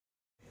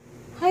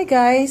Hi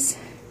guys,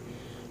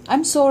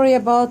 I'm sorry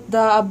about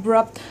the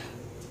abrupt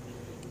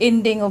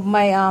ending of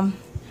my I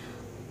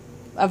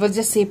will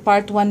just say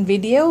part 1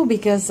 video,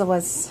 because I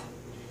was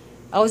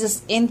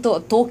just into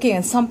talking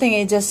and something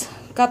I just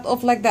cut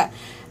off like that,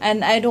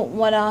 and I don't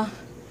wanna,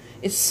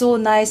 it's so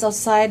nice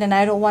outside and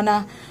I don't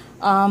wanna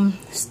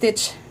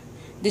stitch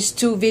these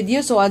 2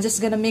 videos, so I'm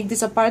just gonna make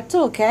this a part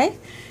 2, okay?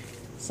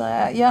 So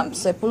yeah,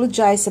 so I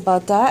apologize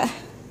about that.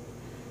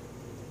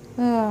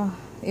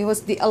 It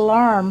was the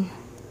alarm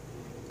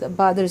that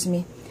bothers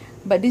me,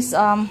 but this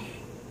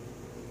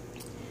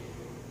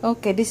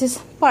okay, this is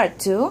part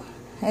 2,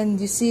 and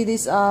you see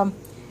this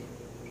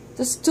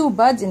there's 2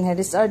 buds in here.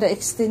 These are the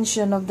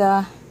extension of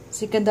the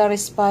secondary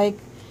spike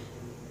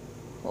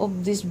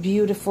of this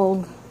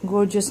beautiful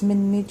gorgeous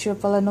miniature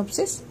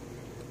phalaenopsis.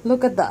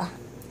 Look at the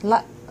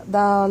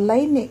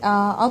lining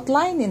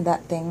outline in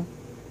that thing,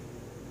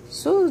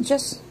 so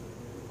just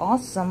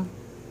awesome.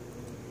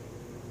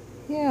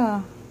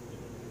 Yeah,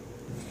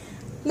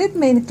 let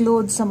me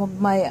include some of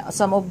my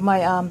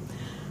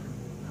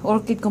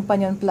orchid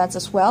companion plants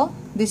as well.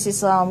 This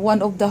is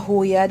one of the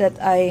Hoya that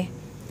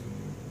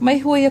my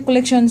Hoya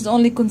collections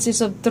only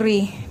consists of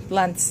 3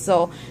 plants,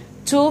 so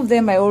 2 of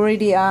them I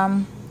already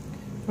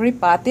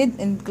repotted,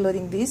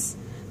 including this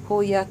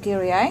Hoya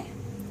Kirii.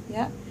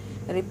 Yeah,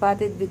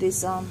 repotted with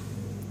this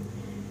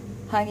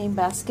hanging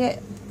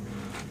basket,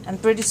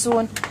 and pretty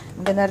soon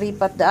I'm gonna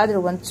repot the other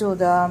one too,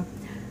 the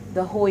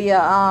Hoya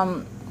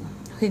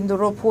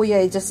Hindurop Hoya.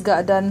 I just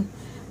got done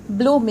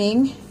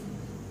blooming.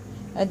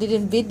 I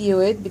didn't video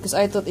it because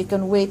I thought it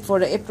can wait for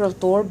the April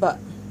tour, but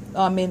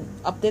I mean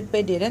update, but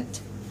I didn't.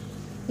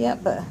 Yeah,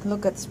 but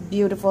look at this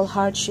beautiful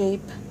heart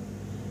shape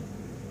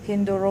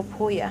Hindurop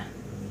Hoya.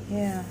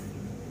 Yeah,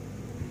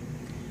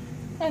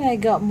 and I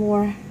got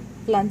more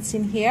plants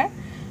in here,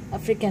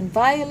 African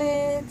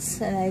violets,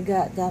 and I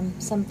got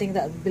something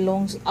that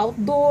belongs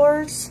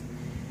outdoors,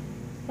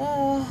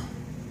 that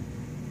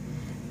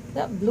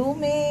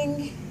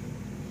blooming.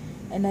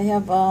 And I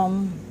have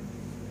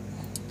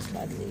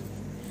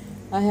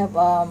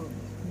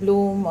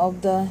bloom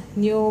of the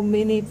new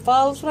mini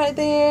falls right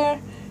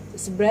there.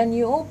 It's brand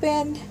new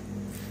opened.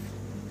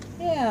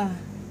 Yeah,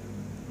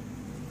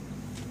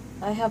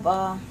 I have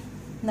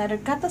another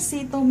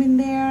catasetum in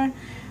there.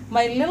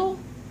 My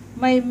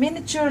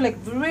miniature, like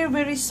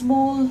very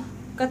small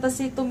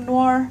catasetum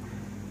noir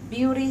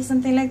beauty,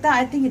 something like that.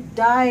 I think it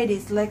died.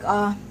 It's like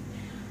I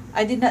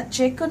did not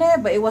check on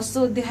it, but it was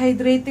so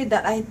dehydrated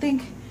that I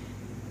think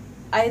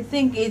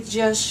it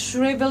just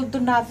shriveled to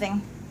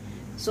nothing.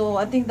 So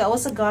I think that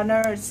was a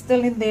goner. It's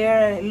still in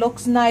there. It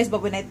looks nice,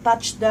 but when I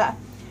touch the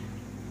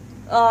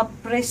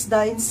press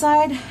the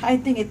inside, I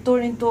think it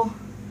turned into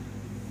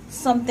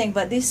something.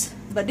 But this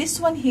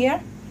one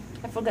here,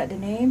 I forgot the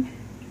name.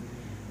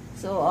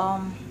 So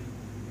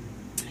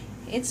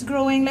it's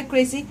growing like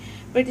crazy.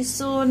 Pretty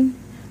soon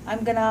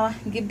I'm gonna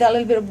give that a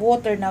little bit of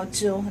water now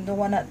too. I don't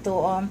want it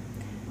to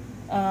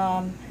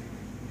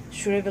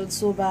shrivel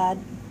so bad.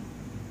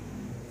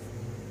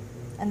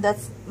 And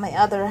that's my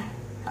other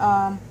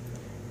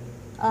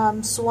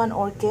swan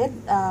orchid,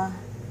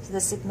 the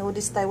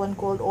Cycnodis Taiwan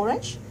Gold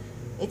Orange.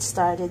 It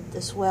started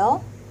as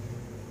well.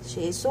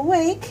 She is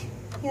awake.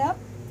 Yeah.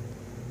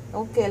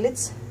 Okay,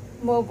 let's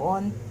move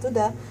on to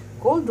the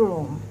gold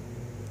room.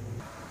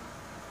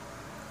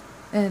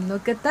 And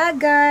look at that,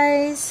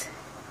 guys.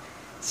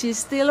 She's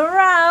still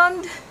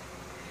around.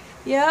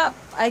 Yeah,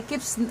 I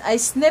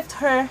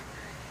sniffed her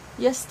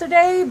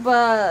yesterday,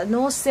 but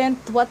no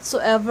scent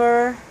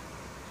whatsoever.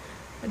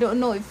 I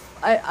don't know if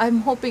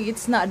I'm hoping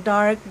it's not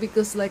dark,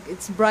 because like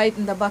it's bright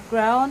in the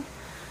background,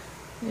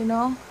 you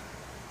know.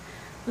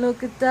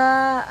 Look at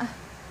that,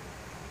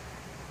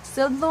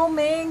 still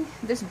blooming.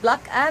 There's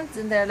black ants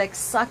and they're like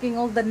sucking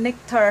all the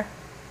nectar.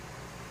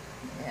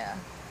 Yeah,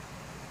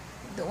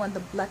 don't want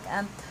the black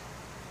ant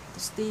to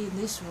stay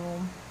in this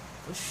room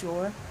for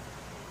sure.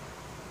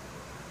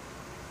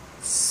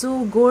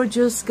 So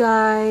gorgeous,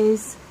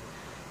 guys.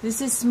 This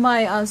is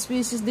my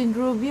species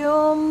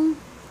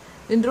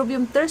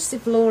Dendrobium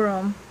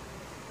tersiflorum.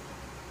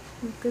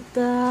 Look at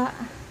that.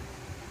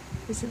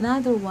 There's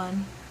another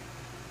one.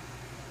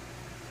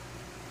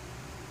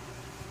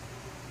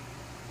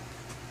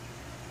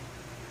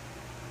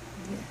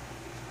 Yeah.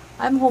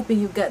 I'm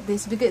hoping you get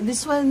this, because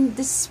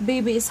this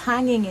baby is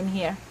hanging in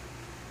here.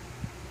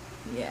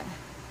 Yeah,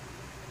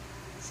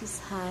 she's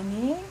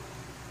hanging.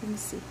 Let me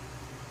see.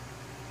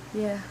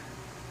 Yeah,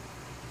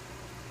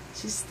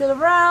 she's still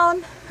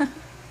around.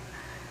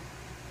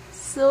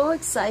 So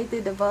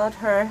excited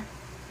about her.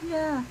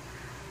 Yeah,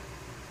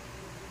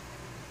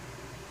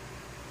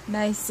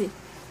 nice.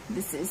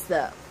 This is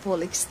the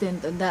full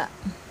extent on that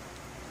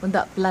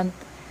plant.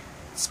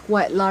 It's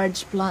quite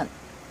large plant.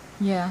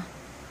 Yeah,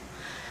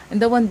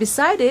 and the one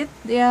beside it,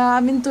 yeah,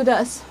 I'm into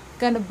that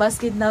kind of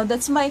basket now.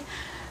 That's my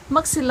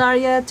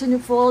Maxillaria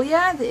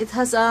tunifolia. It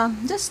has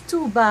just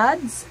 2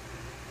 buds.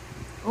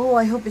 Oh,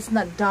 I hope it's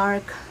not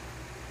dark,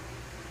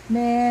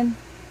 man.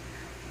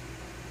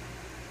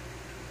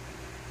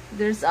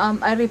 There's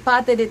I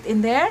repotted it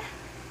in there.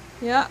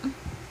 Yeah,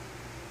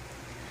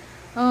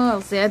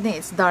 Oh, see, I think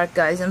it's dark,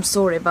 guys. I'm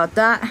sorry about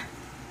that.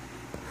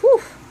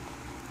 Whew.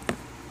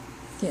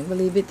 Can't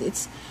believe it.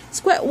 It's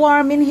quite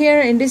warm in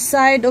here. In this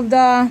side of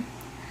the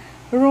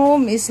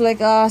room is like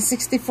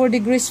 64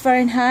 degrees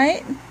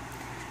Fahrenheit,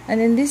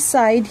 and in this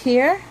side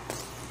here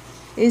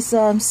is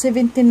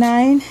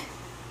 79.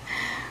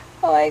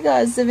 Oh my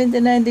god,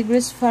 79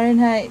 degrees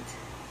Fahrenheit.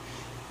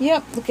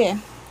 Yep. Okay,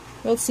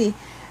 we'll see.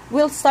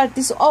 We'll start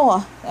this.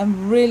 Oh,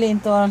 I'm really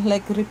into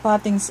like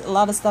repotting a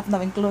lot of stuff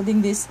now,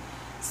 including this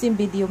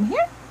cymbidium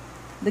here,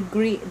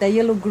 the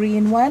yellow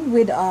green one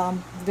with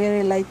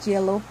very light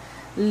yellow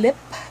lip.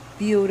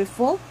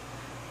 Beautiful.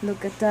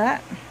 Look at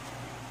that.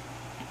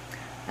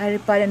 I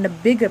repotted in the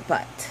bigger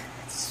pot.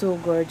 It's so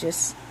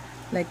gorgeous,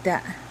 like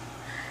that.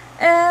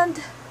 And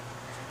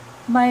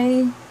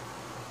my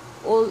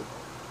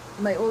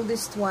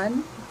oldest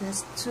one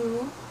has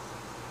 2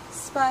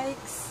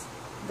 spikes.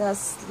 The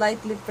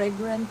slightly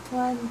fragrant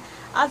one.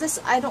 I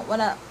don't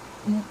wanna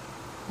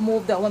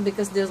move that one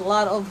because there's a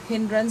lot of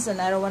hindrance,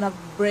 and I don't wanna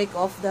break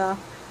off the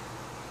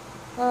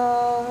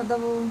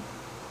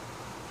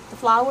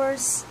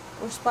flowers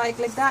or spike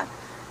like that.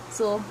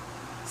 So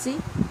see,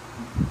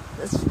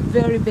 that's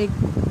very big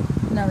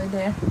now in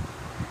there,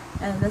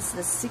 and that's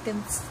the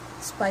second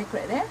spike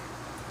right there.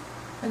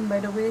 And by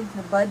the way,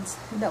 the buds,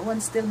 that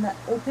one's still not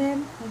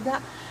open, like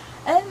that.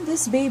 And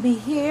this baby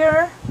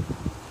here,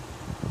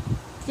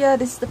 yeah,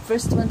 this is the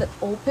first one that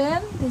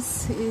opened.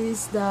 This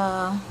is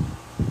the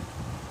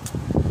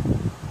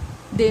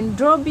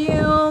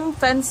Dendrobium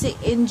Fancy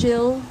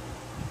Angel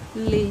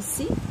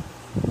Lacy.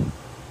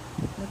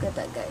 Look at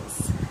that,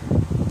 guys.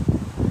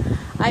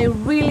 I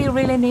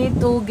really need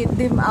to get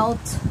them out,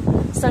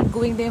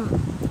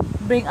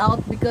 bring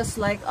out, because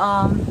like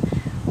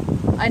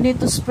I need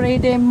to spray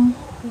them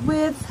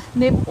with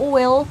neem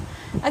oil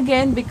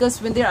again,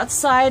 because when they're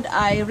outside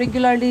I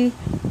regularly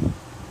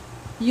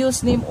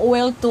use neem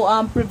oil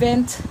to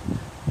prevent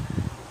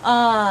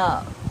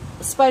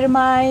spider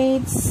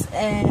mites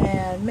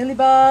and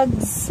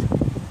mealybugs,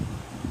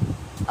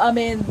 I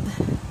mean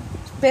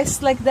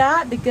pests like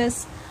that,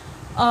 because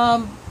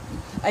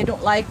I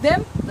don't like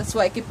them. That's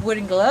why I keep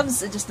wearing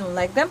gloves. I just don't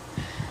like them.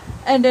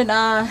 And then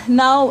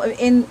now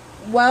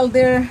while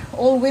they're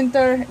all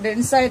winter, they're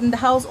inside in the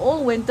house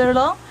all winter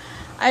long,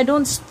 I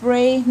don't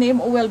spray neem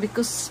oil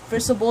because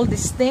first of all they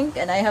stink,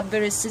 and I have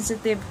very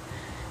sensitive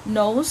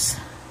nose.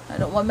 I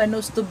don't want my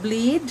nose to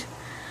bleed,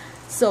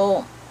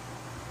 so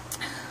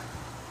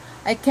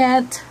I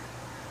can't,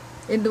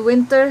 in the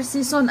winter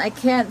season I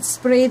can't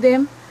spray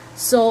them.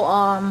 So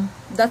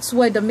that's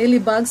why the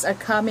mealybugs are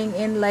coming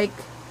in like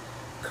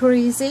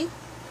crazy,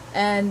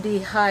 and they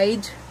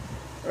hide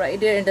right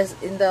there in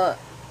the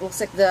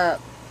looks like the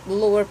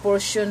lower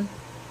portion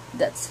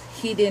that's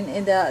hidden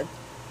in the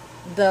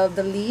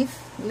leaf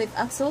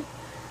axle,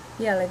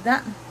 yeah, like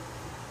that.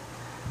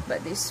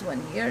 But this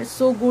one here is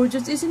so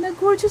gorgeous. Isn't it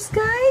gorgeous,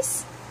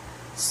 guys?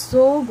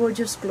 So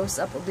gorgeous close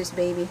up of this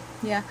baby.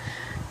 Yeah,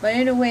 but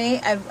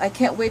anyway, I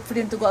can't wait for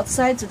them to go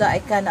outside so that I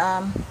can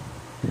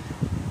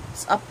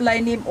apply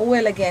neem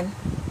oil again.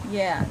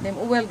 Yeah, neem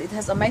oil, it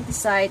has a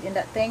miticide in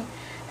that thing,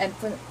 and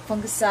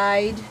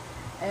fungicide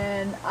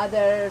and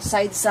other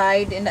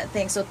side in that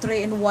thing, so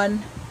 3-in-1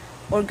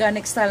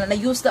 organic style. And I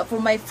use that for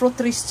my fruit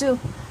trees too.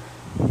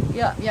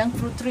 Yeah, young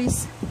fruit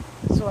trees.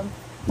 So I'm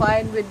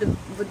fine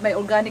with my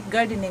organic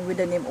gardening with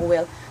the neem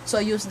oil. So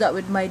I use that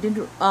with my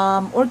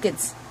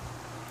orchids.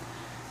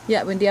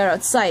 Yeah, when they are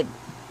outside.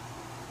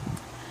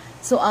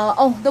 So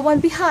oh, the one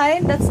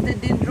behind, that's the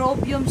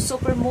Dendrobium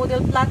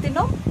Supermodel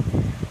Platinum.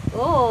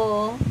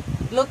 Oh,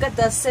 look at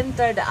the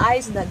center, the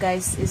eyes, that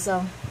guys is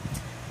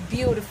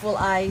beautiful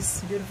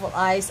eyes,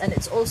 and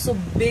it's also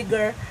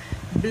bigger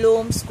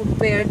blooms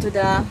compared to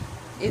the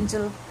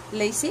Angel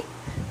Lacy.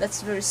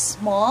 That's very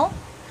small.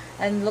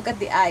 And look at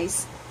the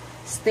eyes.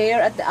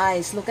 Stare at the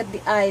eyes. Look at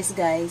the eyes,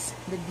 guys.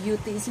 The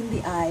beauty is in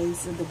the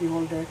eyes of the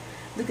beholder.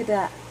 Look at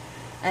that.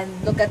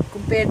 And look at,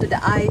 compared to the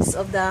eyes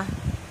of the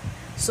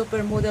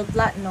Supermodel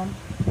Platinum.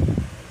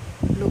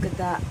 Look at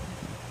that.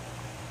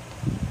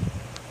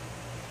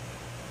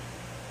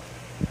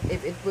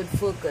 If it would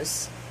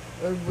focus,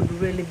 it would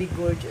really be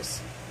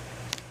gorgeous.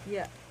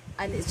 Yeah,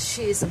 and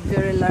she is a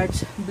very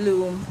large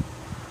bloom.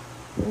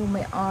 Oh,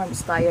 my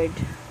arm's tired.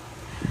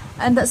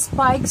 And the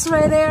spikes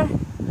right there.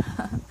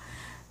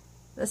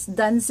 That's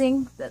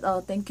dancing. That, oh,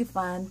 thank you,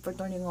 fan, for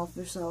turning off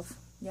yourself.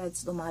 Yeah,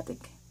 it's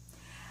automatic.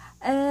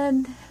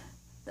 And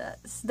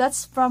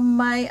that's from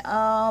my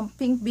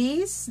pink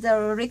bees,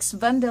 the Rix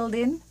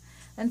Vandeldin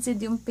and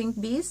Sidium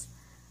pink bees.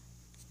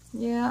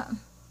 Yeah,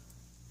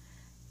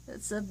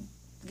 it's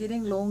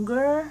getting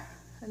longer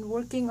and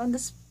working on the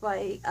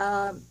spike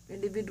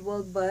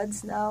individual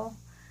buds now.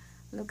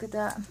 Look at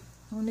that,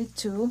 only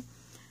 2.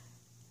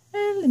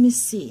 And let me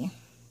see.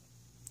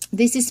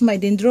 This is my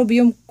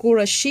Dendrobium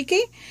Kurashiki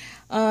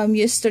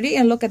yesterday,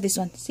 and look at this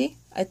one. See,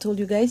 I told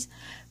you guys,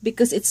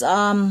 because it's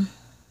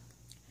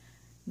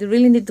they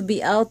really need to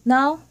be out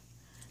now.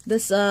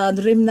 This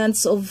the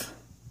remnants of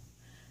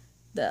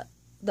that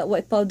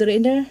white powder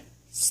in there,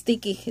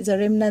 sticky. It's a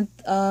remnant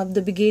of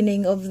the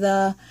beginning of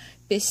the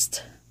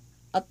pest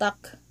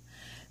attack,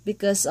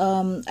 because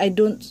I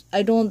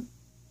don't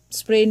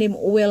spray neem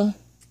oil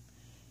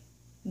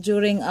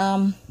during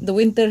the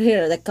winter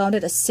here. I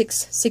counted as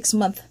six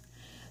months,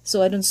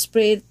 so I don't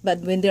spray it.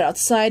 But when they're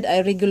outside,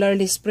 I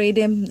regularly spray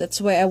them. That's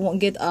why I won't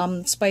get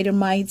spider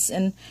mites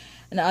and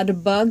other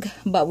bug.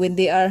 But when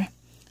they are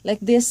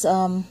like this,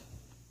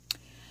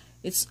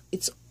 it's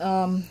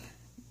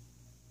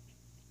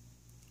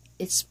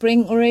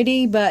spring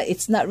already, but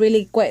it's not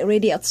really quite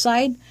ready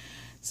outside.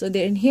 So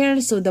they're in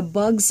here, so the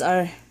bugs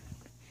are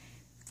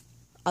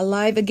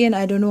alive again.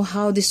 I don't know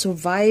how they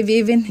survive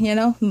even, you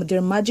know,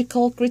 they're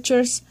magical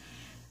creatures.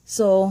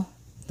 So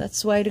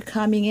that's why they're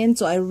coming in.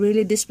 So I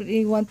really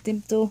desperately want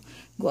them to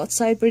go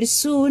outside pretty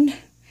soon.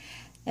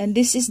 And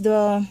this is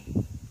the,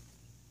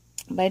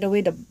 by the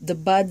way, the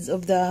buds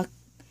of the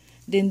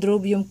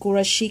Dendrobium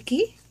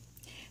kurashiki.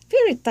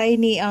 Very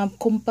tiny,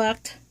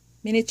 compact,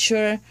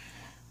 miniature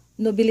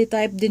nobile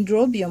type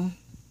dendrobium.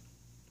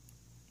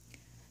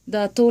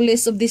 The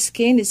tallest of this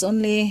cane is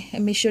only, I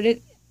measured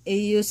it,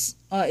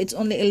 it's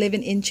only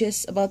 11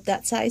 inches, about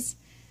that size,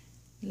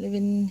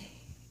 11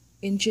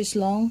 inches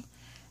long.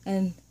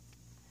 And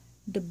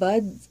the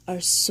buds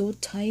are so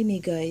tiny,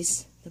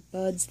 guys. The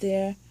buds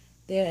there,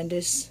 and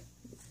there's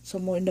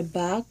some more in the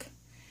back.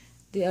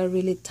 They are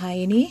really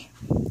tiny.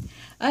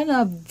 And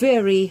a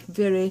very,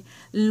 very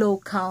low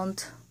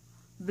count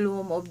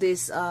bloom of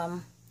this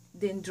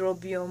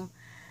Dendrobium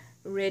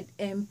Red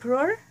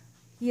Emperor.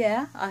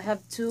 Yeah, I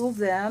have two of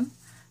them.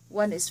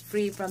 One is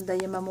free from the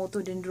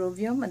Yamamoto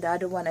Dendrobium, and the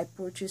other one I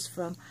purchased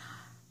from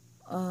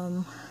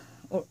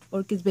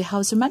Orchid by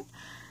Hauserman.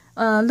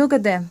 Look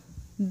at them.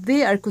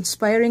 They are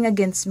conspiring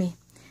against me.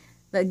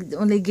 They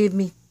only gave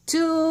me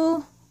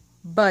 2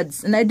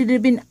 buds, and I didn't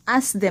even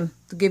ask them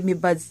to give me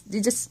buds.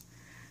 They just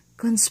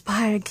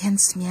conspire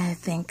against me, I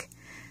think.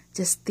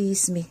 Just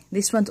tease me.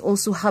 This one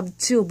also have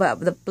 2, but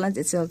the plant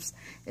itself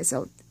is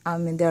out. I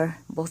mean, they're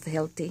both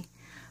healthy.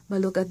 But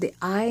look at the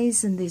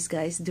eyes and these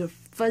guys. They're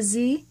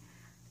fuzzy.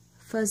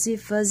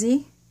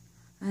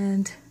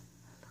 And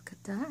look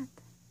at that.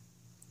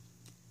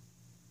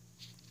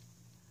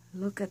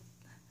 Look at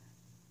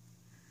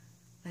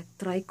like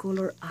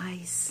tricolor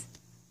eyes.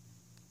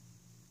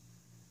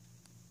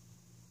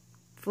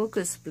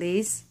 Focus,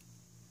 please.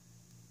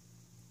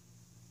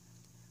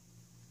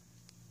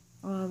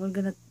 Oh, we're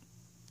gonna,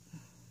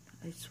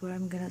 I swear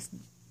I'm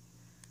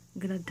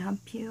gonna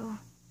dump you.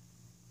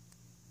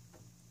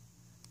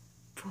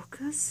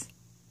 Focus.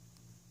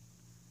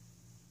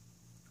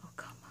 Oh,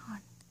 come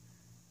on.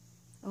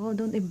 Oh,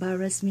 don't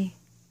embarrass me.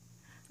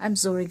 I'm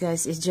sorry,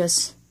 guys. It's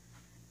just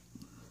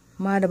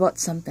mad about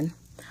something.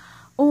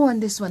 Oh,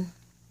 and this one.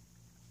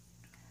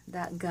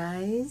 That,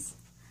 guys.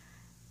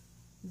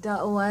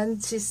 That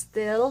one, she's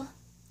still.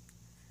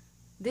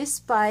 This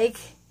spike,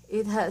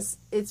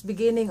 it's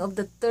beginning of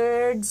the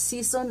 3rd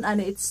season and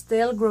it's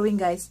still growing,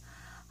 guys.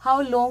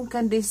 How long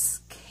can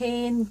this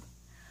cane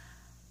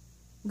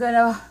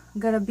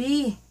gonna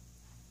be?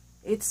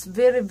 It's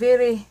very,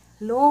 very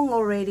long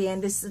already,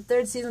 and this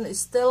 3rd season is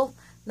still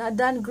not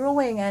done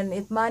growing, and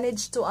it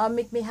managed to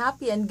make me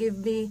happy and give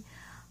me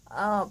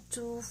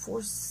 2,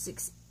 4,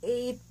 6,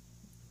 8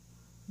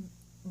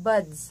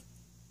 buds.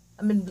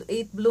 I mean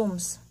 8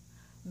 blooms.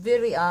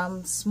 Very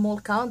small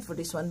count for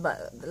this one,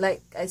 but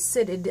like I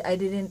said, I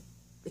didn't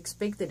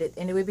expected it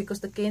anyway, because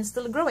the cane's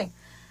still growing.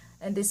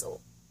 And this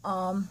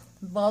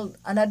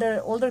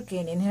another older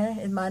cane in here,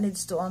 it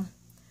managed to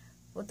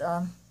put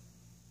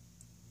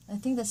I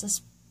think that's a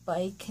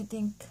spike, I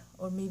think,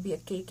 or maybe a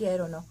keiki, I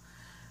don't know.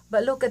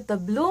 But look at the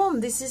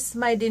bloom. This is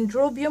my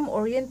Dendrobium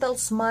Oriental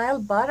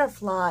Smile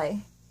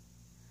Butterfly.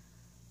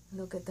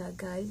 Look at that,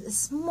 guys. It's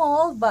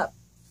small but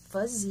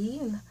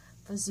fuzzy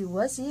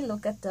wuzzy.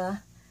 Look at the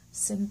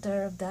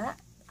center of that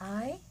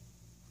eye.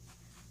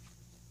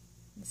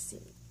 Let's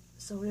see.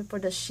 Sorry for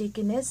the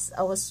shakiness.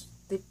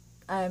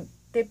 I'm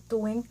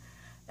tiptoeing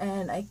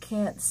and I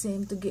can't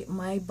seem to get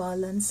my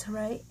balance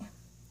right.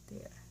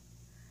 There.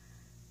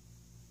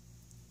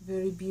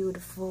 Very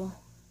beautiful.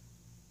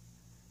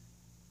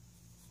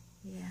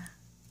 Yeah.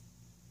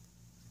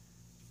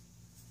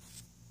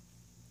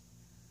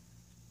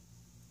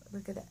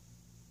 Look at that.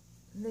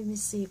 Let me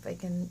see if I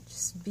can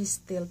just be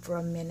still for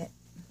a minute.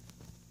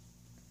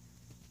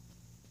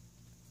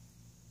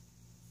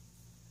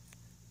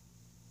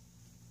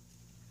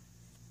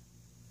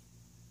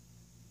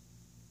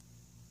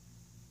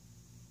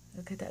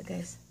 Look at that,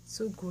 guys.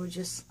 So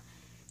gorgeous.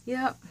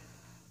 Yeah.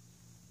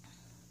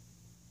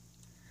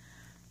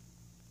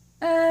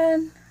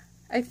 And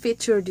I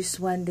featured this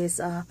one, this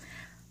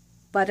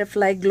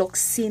butterfly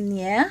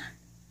gloxinia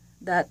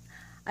that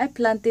I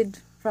planted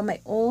from my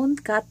own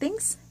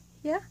cuttings.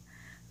 Yeah.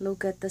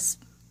 Look at this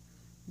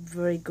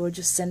very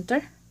gorgeous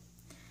center.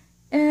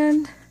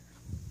 And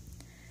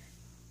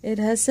it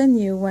has a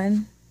new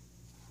one.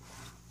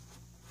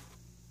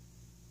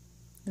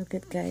 Look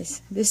at,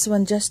 guys. This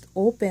one just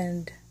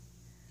opened.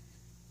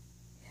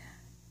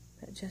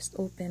 Just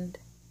opened.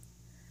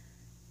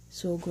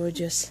 So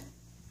gorgeous.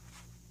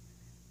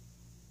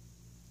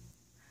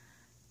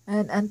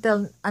 And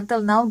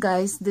until now,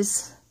 guys,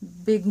 this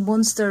big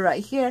monster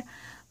right here,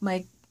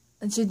 my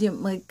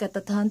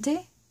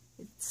katatante,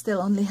 it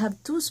still only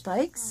have 2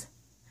 spikes.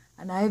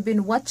 And I've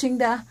been watching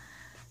the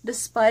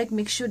spike,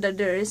 make sure that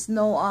there is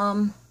no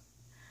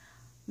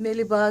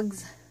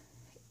mealybugs,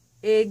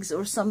 eggs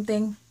or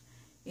something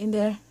in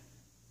there.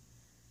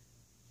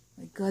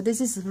 My God,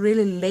 this is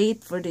really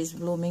late for this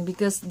blooming,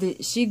 because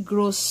she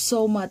grows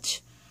so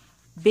much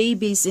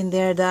babies in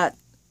there that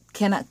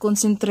cannot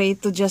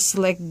concentrate to just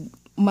like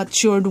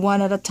matured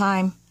one at a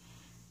time.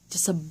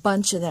 Just a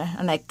bunch in there.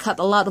 And I cut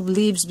a lot of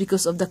leaves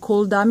because of the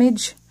cold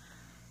damage.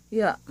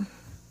 Yeah.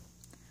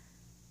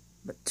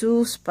 But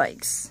 2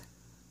 spikes.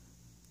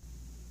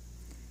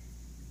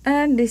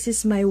 And this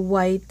is my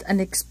white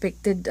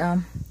unexpected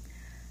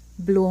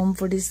bloom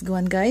for this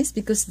one, guys,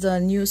 because the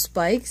new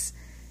spikes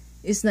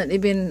is not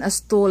even as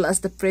tall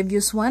as the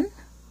previous one,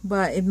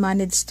 but it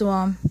managed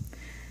to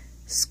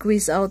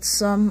squeeze out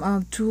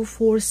some 2,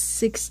 4,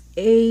 6,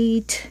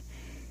 8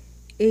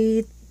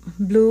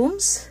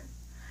 blooms.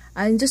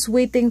 I'm just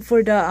waiting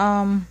for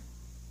the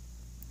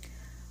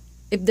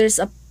if there's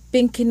a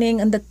pinkening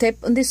on the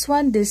tip on this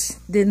one,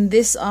 then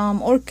this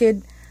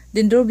orchid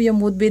dendrobium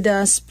would be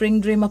the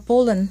spring dream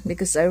Apollon,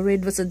 because I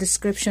read what's the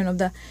description of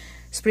the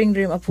spring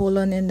dream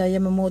Apollon in the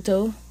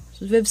Yamamoto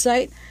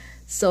website.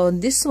 So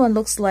this one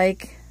looks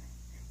like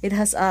it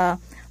has a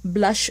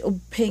blush of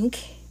pink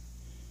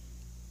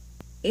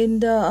in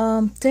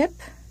the tip.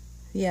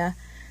 Yeah,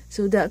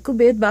 so that could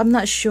be it, but I'm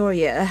not sure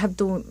yet. I have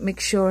to make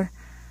sure,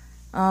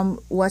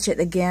 watch it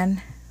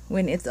again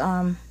when it's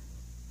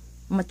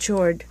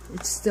matured.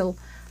 It's still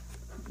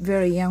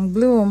very young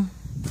bloom.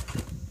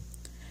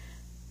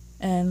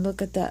 And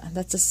look at that,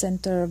 that's the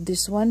center of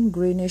this one,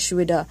 greenish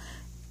with a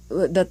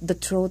the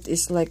throat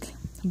is like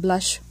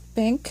blush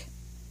pink.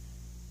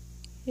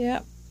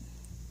 Yeah,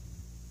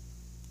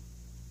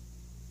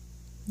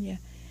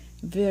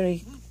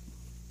 very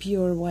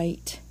pure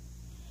white,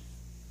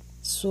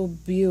 so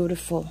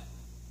beautiful.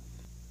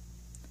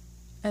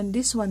 And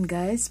this one,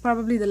 guys,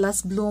 probably the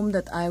last bloom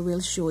that I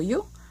will show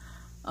you.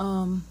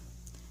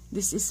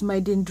 This is my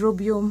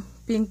dendrobium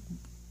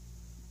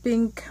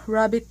pink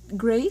rabbit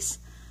grace.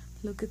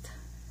 Look at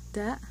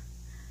that.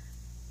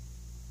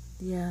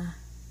 Yeah,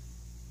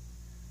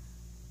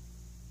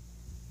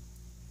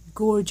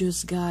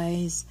 gorgeous,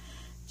 guys.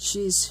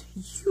 She's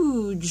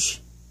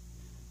huge.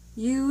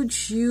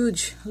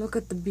 Look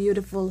at the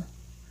beautiful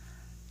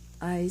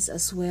eyes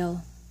as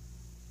well,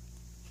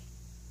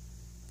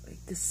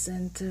 like the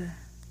center.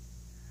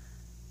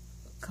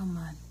 Come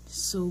on,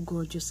 so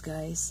gorgeous,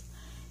 guys.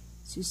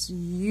 She's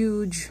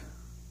huge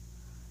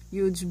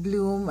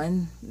bloom,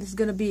 and it's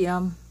gonna be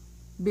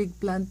big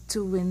plant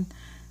too when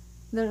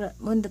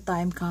the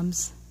time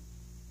comes.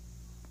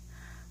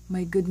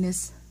 My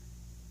goodness.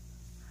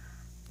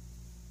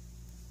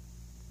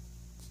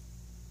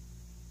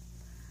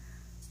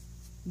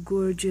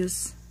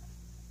 Gorgeous.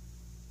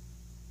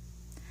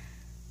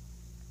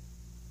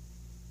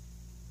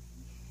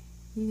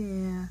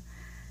 Yeah,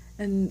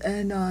 and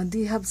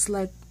they have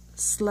slight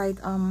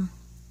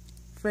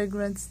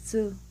fragrance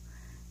too.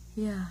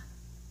 Yeah,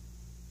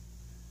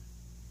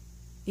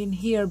 in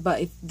here,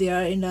 but if they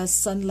are in the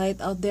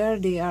sunlight out there,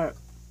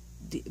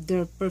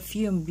 their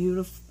perfume,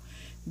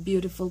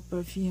 beautiful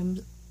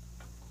perfume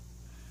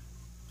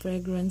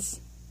fragrance.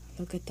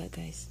 Look at that,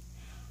 guys.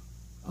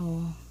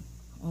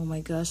 Oh my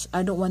gosh,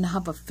 I don't want to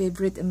have a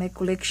favorite in my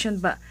collection,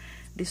 but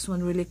this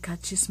one really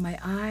catches my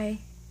eye.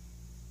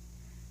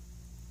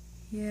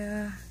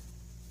 Yeah,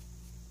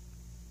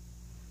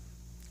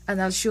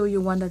 and I'll show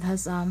you one that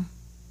has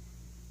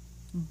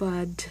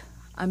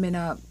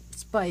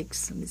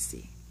spikes. Let me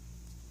see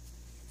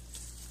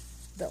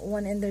that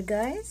one in there,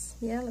 guys.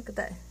 Yeah, look at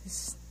that,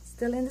 it's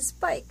still in the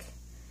spike,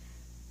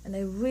 and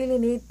I really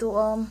need to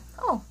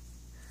oh,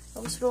 I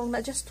was wrong,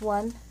 not just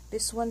one,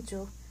 this one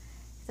too,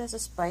 it has a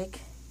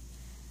spike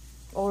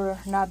or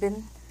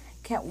nubbin.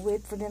 Can't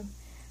wait for them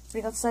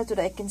bring outside so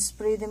that I can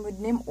spray them with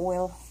neem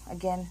oil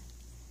again.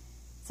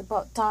 It's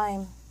about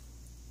time.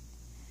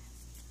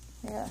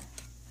 Yeah,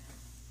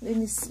 let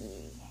me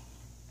see,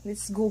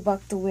 let's go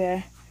back to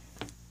where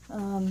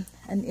and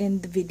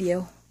end the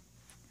video.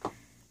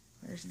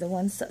 There's the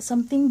one,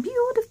 something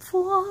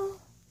beautiful,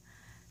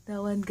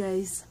 that one,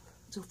 guys.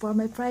 So for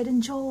my pride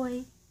and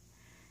joy,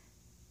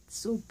 it's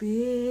so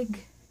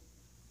big.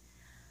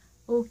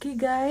 Okay,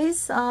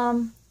 guys,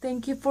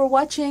 thank you for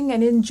watching,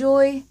 and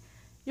enjoy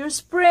your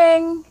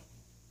spring.